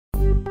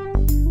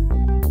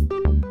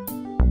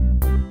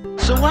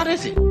So what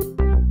is it?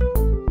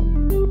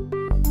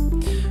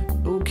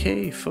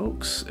 Okay,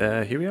 folks,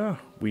 here we are.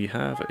 We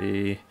have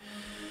a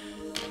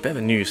bit of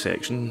a new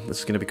section. This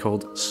is going to be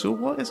called So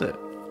What Is It?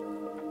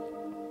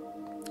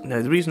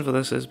 Now, the reason for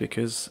this is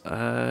because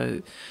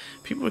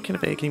people were kind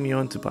of egging me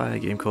on to buy a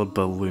game called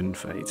Balloon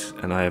Fight,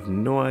 and I have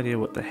no idea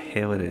what the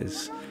hell it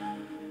is.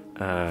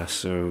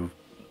 So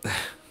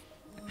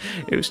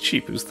it was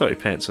cheap. It was 30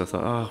 pence. So I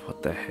thought, oh,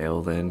 what the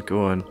hell then?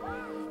 Go on.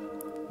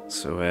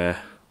 So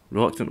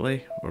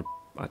reluctantly, or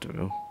I don't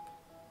know,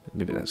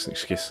 maybe that's an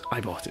excuse,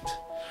 I bought it.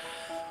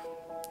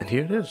 And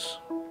here it is.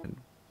 And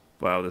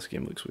wow, this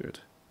game looks weird.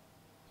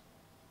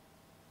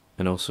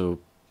 And also,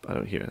 I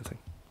don't hear anything.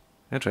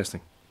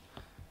 Interesting.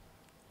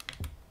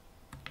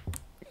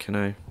 Can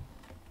I...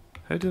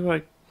 How do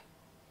I...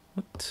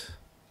 What?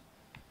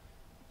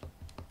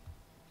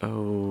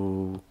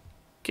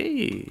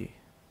 Okay.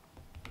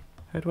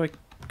 How do I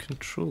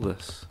control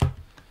this?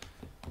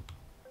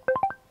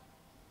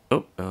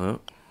 Oh,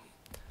 hello.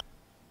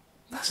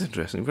 That's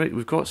interesting. Right,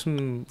 we've got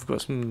some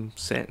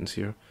settings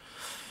here.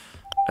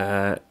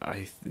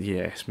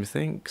 Yes,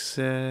 methinks.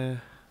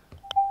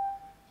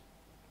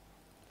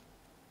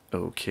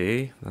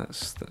 Okay,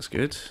 that's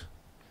good.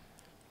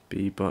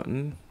 B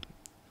button.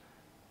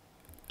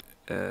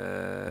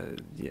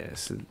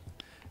 Yes.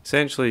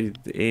 Essentially,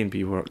 the A and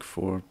B work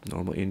for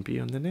normal A and B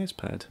on the NES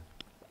pad,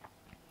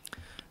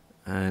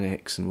 and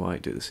X and Y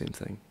do the same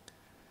thing.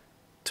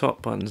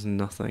 Top button's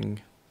nothing.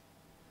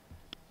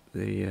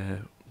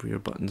 The rear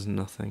button's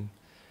nothing.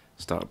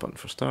 Start button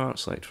for start,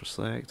 select for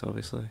select,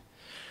 obviously.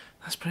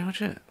 That's pretty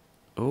much it.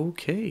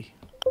 Okay.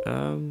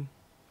 That's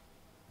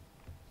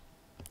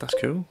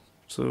cool.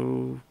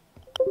 So,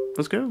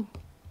 let's go.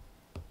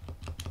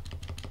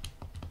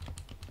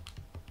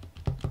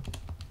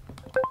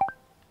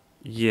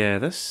 Yeah,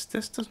 this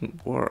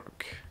doesn't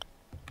work.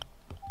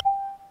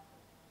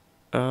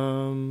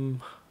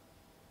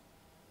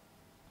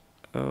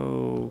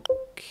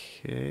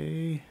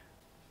 Okay.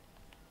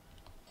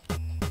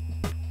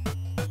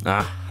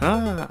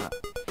 Aha!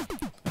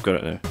 I've got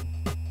it now.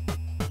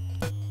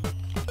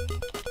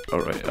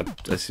 Alright,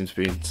 that seems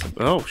to be some...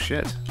 Oh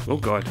shit! Oh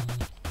god!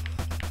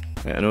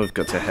 Right, I know I've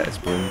got to hit its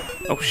balloon.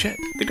 Oh shit!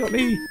 They got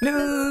me!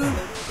 No!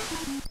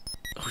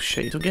 Oh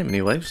shit, you don't get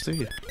many lives, do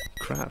you?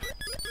 Crap.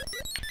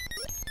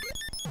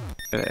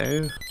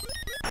 Ow.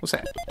 What's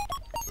that?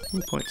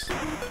 Ooh, points.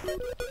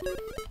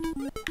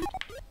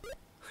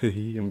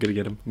 I'm gonna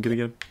get him. I'm gonna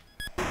get him.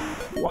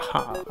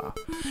 Waha!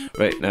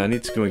 Right, now I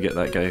need to go and get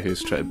that guy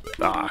who's trying to...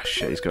 Ah,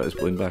 shit, he's got his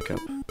balloon back up.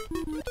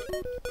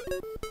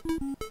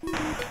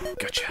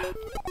 Gotcha.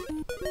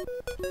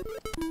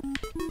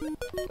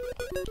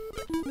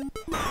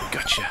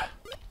 Gotcha.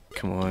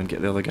 Come on,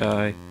 get the other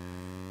guy.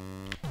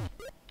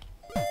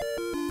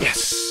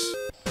 Yes!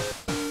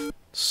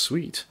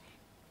 Sweet.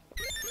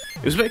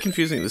 It was a bit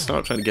confusing at the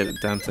start trying to get the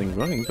damn thing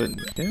running, but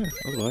yeah,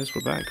 otherwise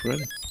we're back, we're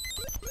in.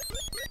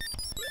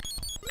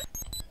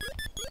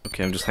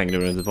 Okay, I'm just hanging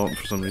around the bottom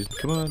for some reason.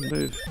 Come on,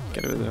 move.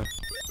 Get over there.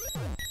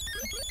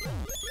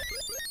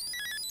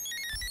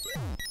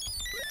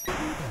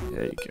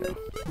 There you go.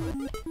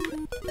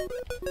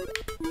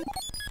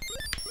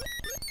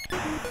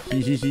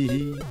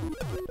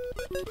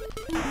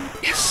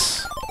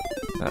 Yes!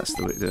 That's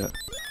the way to do it.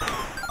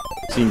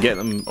 So you can get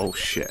them... Oh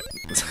shit.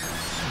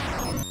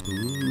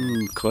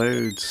 Ooh,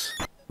 clouds.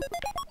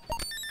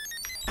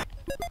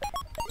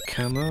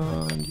 Come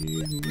on,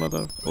 you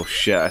mother... Oh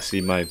shit, I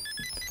see my...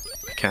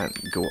 I can't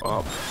go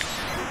up.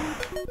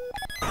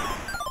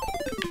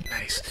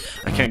 Nice.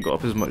 I can't go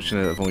up as much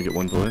now that I've only got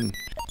one balloon.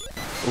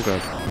 Oh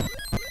god.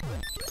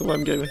 Don't let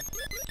him get me.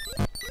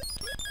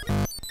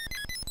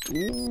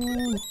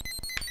 Ooh.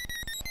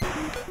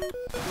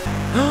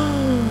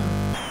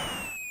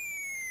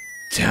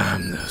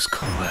 Damn those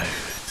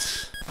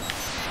clouds.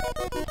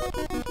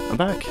 I'm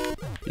back.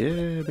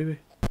 Yeah, baby.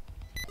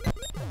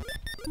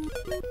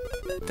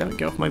 Damn it,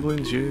 get off my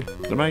balloons, you.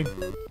 They're mine.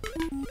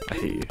 I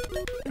hate you.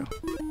 Go.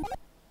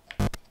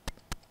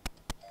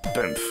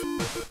 Boomf.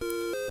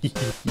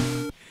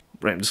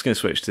 Right, I'm just going to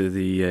switch to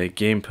the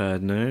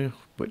gamepad now,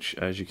 which,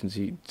 as you can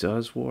see,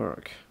 does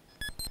work.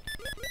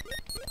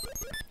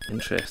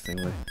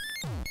 Interestingly.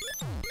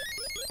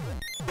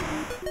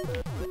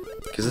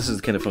 Because this is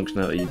the kind of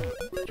functionality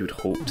you would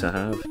hope to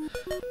have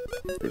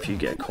if you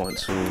get a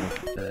console,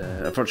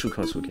 a virtual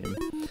console game.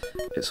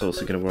 It's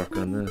also going to work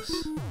on this.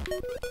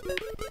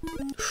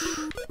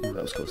 Ooh,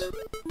 that was close.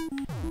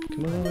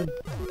 Come on.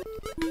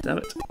 Damn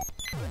it.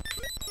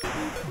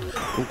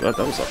 Oh god,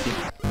 that was lucky.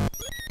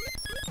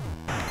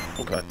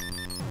 Oh god.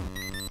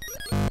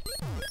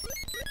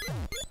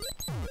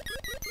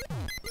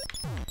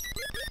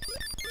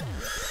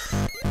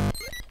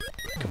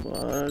 Come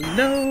on,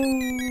 no!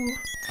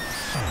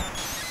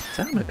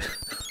 Damn it.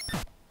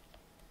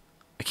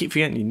 I keep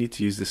forgetting you need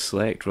to use the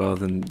select rather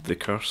than the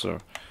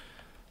cursor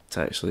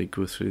to actually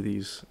go through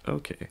these.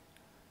 Okay.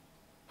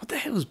 What the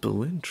hell is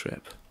balloon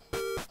trip?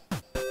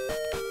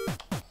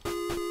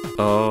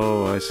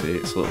 Oh, I see.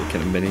 It's a little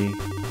kind of mini.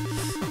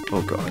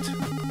 Oh god.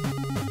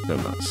 They're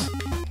nuts.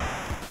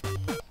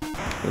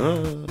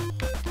 Oh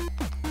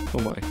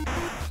my.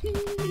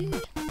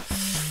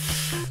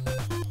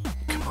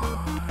 Come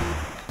on.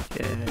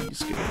 Yeah,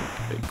 he's good.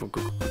 Go,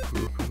 go, go, go,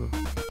 go, go.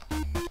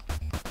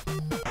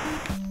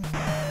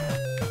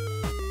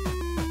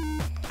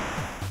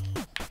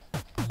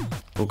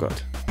 Oh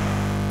god.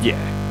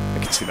 Yeah, I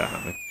can see that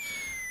happening.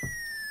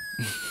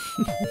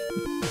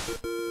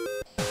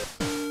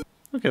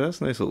 Okay,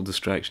 that's a nice little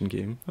distraction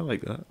game. I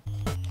like that.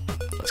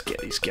 Let's get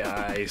these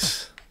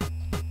guys.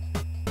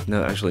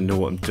 Now that I actually know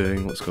what I'm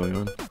doing, what's going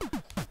on.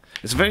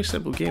 It's a very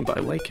simple game, but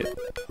I like it.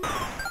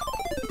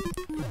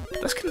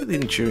 That's kind of the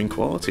enduring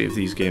quality of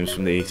these games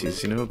from the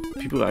 80s, you know?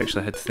 People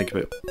actually had to think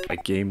about a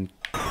game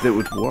that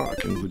would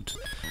work and would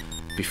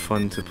be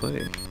fun to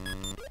play.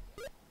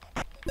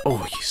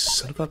 Oh, you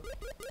son of a...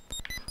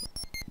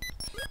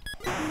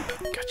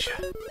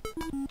 Gotcha.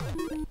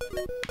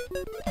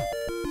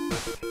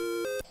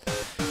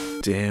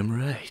 Damn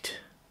right.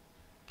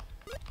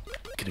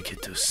 Gonna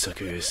get those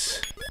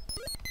suckers.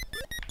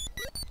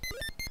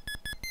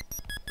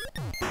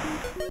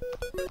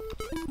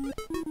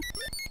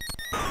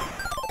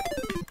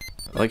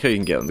 I like how you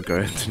can get on the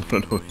ground and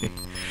run away.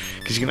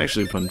 Because you can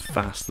actually run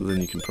faster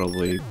than you can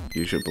probably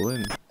use your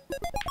balloon.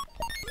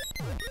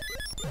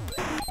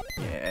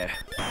 Yeah.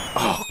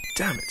 Oh,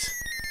 damn it.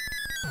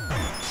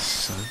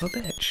 Son of a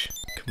bitch.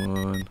 Come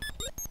on.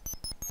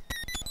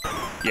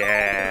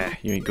 Yeah,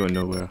 you ain't going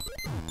nowhere.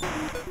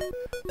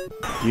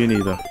 You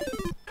neither.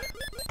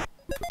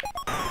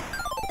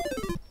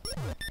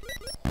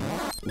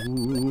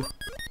 Ooh.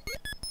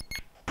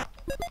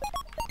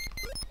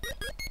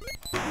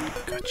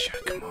 Gotcha,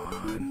 come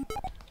on.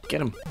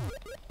 Get him.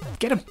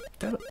 Get him.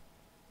 Damn it.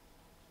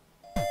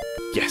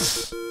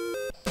 Yes.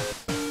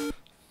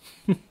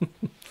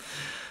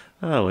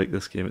 I like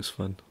this game, it's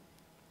fun.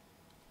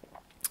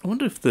 I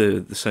wonder if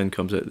the sound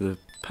comes out of the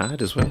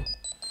pad as well.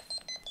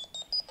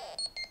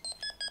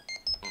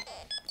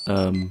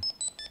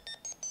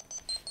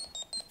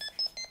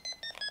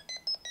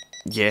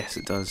 Yes,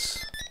 it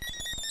does.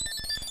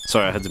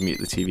 Sorry, I had to mute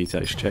the TV to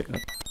actually check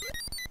that.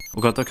 Oh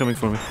god, they're coming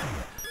for me.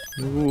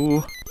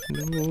 No,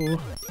 no,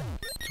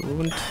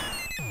 don't.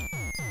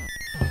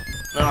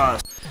 Ah.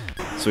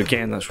 So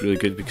again, that's really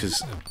good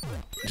because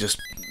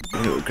just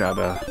being able to grab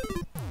a...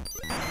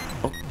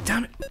 Oh,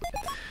 damn it!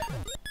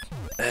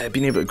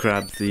 Being able to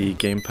grab the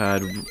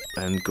gamepad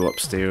and go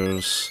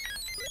upstairs,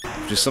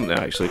 which is something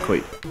I actually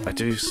I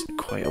do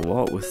quite a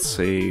lot with,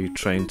 say,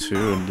 Trine 2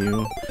 or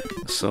Neo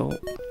Assault.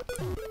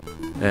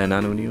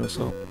 Nano Neo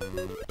Assault.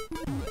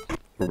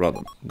 Or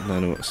rather,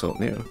 Nano Assault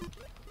Neo.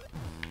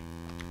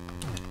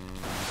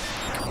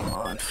 Come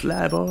on,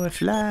 fly boy,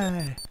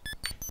 fly!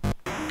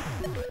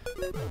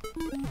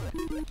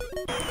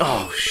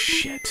 Oh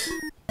shit!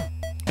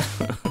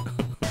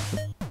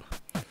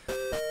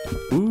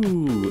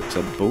 Ooh, it's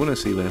a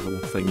bonusy level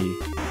thingy.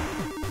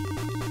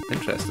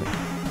 Interesting.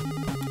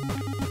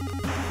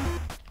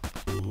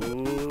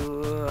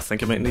 Ooh, I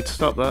think I might need to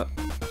stop that.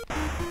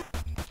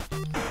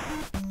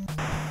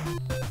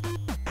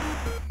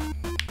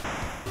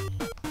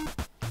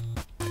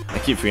 I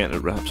keep forgetting it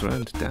wraps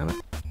around, damn it.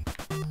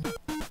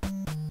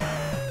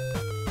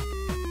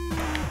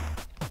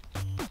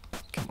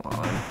 Come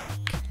on,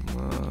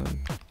 come on.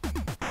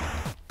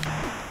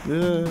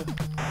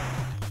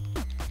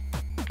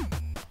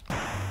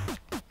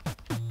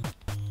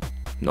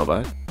 Not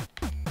bad.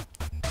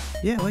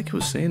 Yeah, like I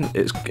was saying,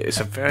 it's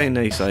a very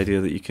nice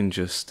idea that you can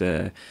just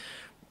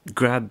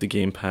grab the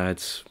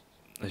gamepad.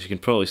 As you can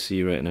probably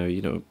see right now,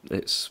 you know,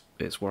 it's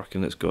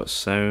working. It's got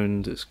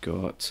sound. It's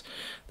got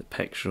the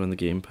picture on the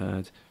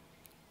gamepad.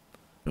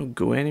 You know,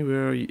 go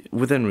anywhere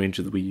within range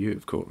of the Wii U,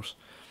 of course,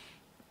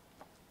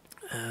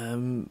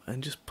 and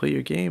just play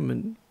your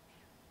game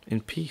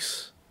in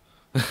peace.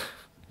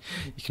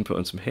 You can put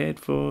on some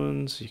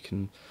headphones. You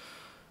can,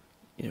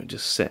 you know,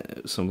 just sit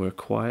it somewhere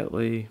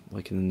quietly,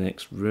 like in the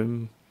next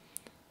room.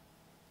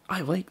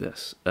 I like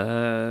this.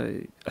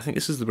 I think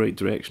this is the right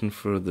direction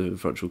for the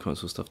Virtual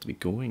Console stuff to be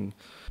going.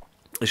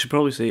 I should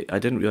probably say I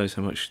didn't realise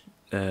how much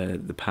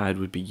the pad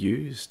would be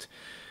used,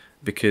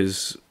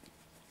 because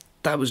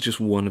that was just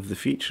one of the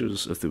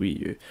features of the Wii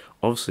U.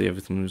 Obviously,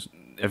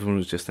 everyone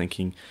was just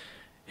thinking,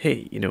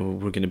 hey, you know,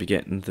 we're going to be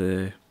getting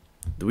the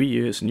Wii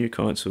U, it's a new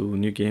console,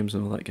 new games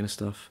and all that kind of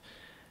stuff.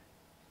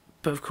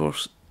 But of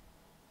course,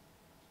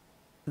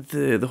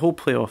 the whole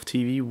play off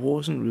TV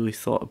wasn't really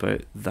thought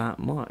about that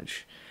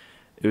much.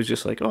 It was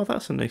just like, oh,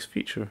 that's a nice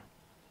feature.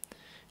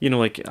 You know,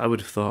 like, I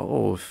would have thought,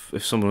 oh,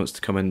 if someone wants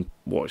to come and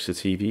watch the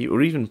TV,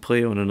 or even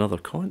play on another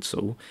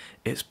console,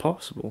 it's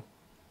possible.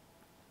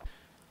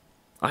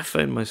 I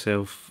found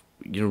myself,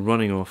 you know,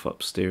 running off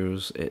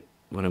upstairs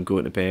when I'm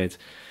going to bed,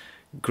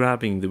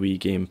 grabbing the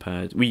Wii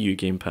U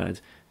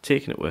gamepad,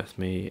 taking it with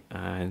me,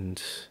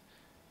 and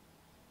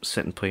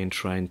sitting playing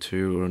Trine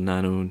 2 or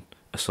Nano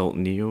Assault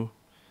Neo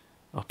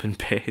up in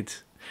bed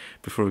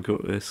before I go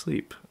to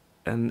sleep.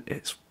 And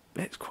it's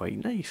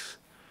quite nice.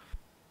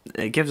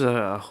 It gives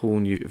a whole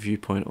new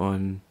viewpoint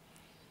on,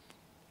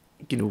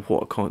 you know,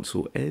 what a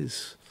console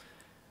is.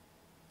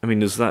 I mean,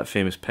 there's that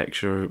famous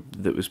picture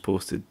that was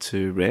posted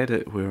to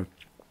Reddit where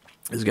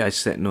this guy's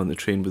sitting on the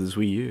train with his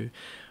Wii U,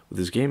 with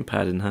his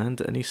gamepad in hand,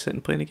 and he's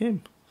sitting playing a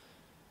game.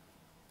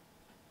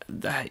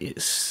 That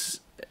is...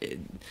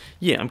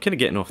 yeah, I'm kind of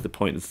getting off the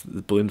point of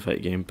the balloon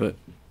fight game, but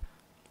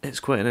it's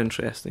quite an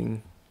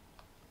interesting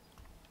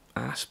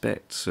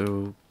aspect,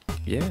 so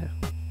yeah.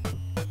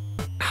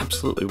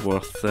 Absolutely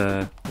worth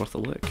a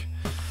look.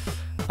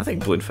 I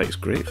think balloon fight's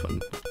great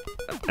fun.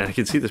 And I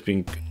can see this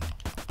being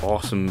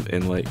awesome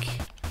in like...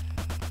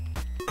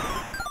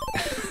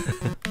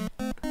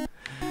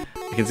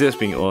 I can see this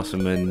being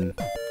awesome in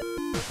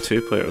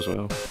 2-player as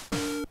well.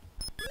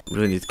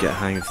 Really need to get a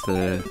hang of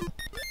the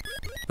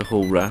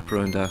whole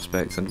wraparound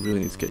aspects and really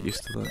need to get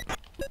used to that.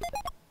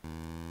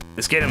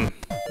 Let's get him!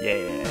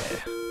 Yeah!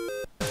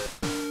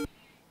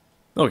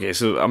 Okay,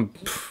 so I'm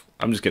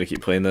just gonna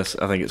keep playing this.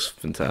 I think it's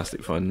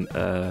fantastic fun.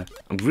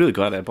 I'm really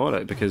glad I bought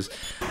it because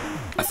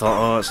I thought,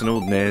 oh, it's an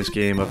old NES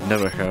game, I've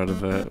never heard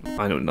of it,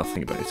 I know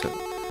nothing about it.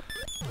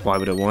 Why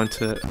would I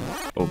want it?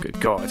 Oh good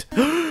god.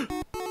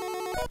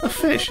 A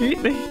fish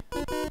ate me!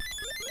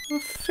 A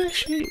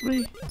fish ate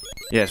me!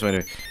 Yeah, so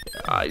anyway,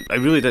 I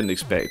really didn't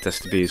expect this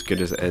to be as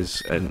good as it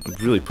is, and I'm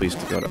really pleased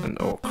to get it, and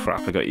oh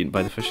crap, I got eaten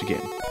by the fish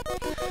again.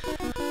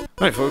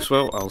 Right folks,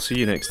 well, I'll see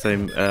you next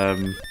time.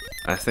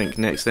 I think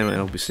next time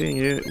I'll be seeing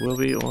you will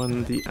be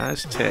on the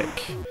Aztec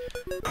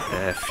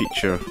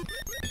feature,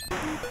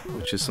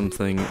 which is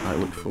something I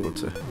look forward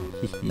to.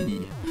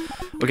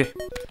 Okay,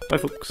 bye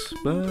folks,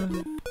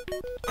 bye.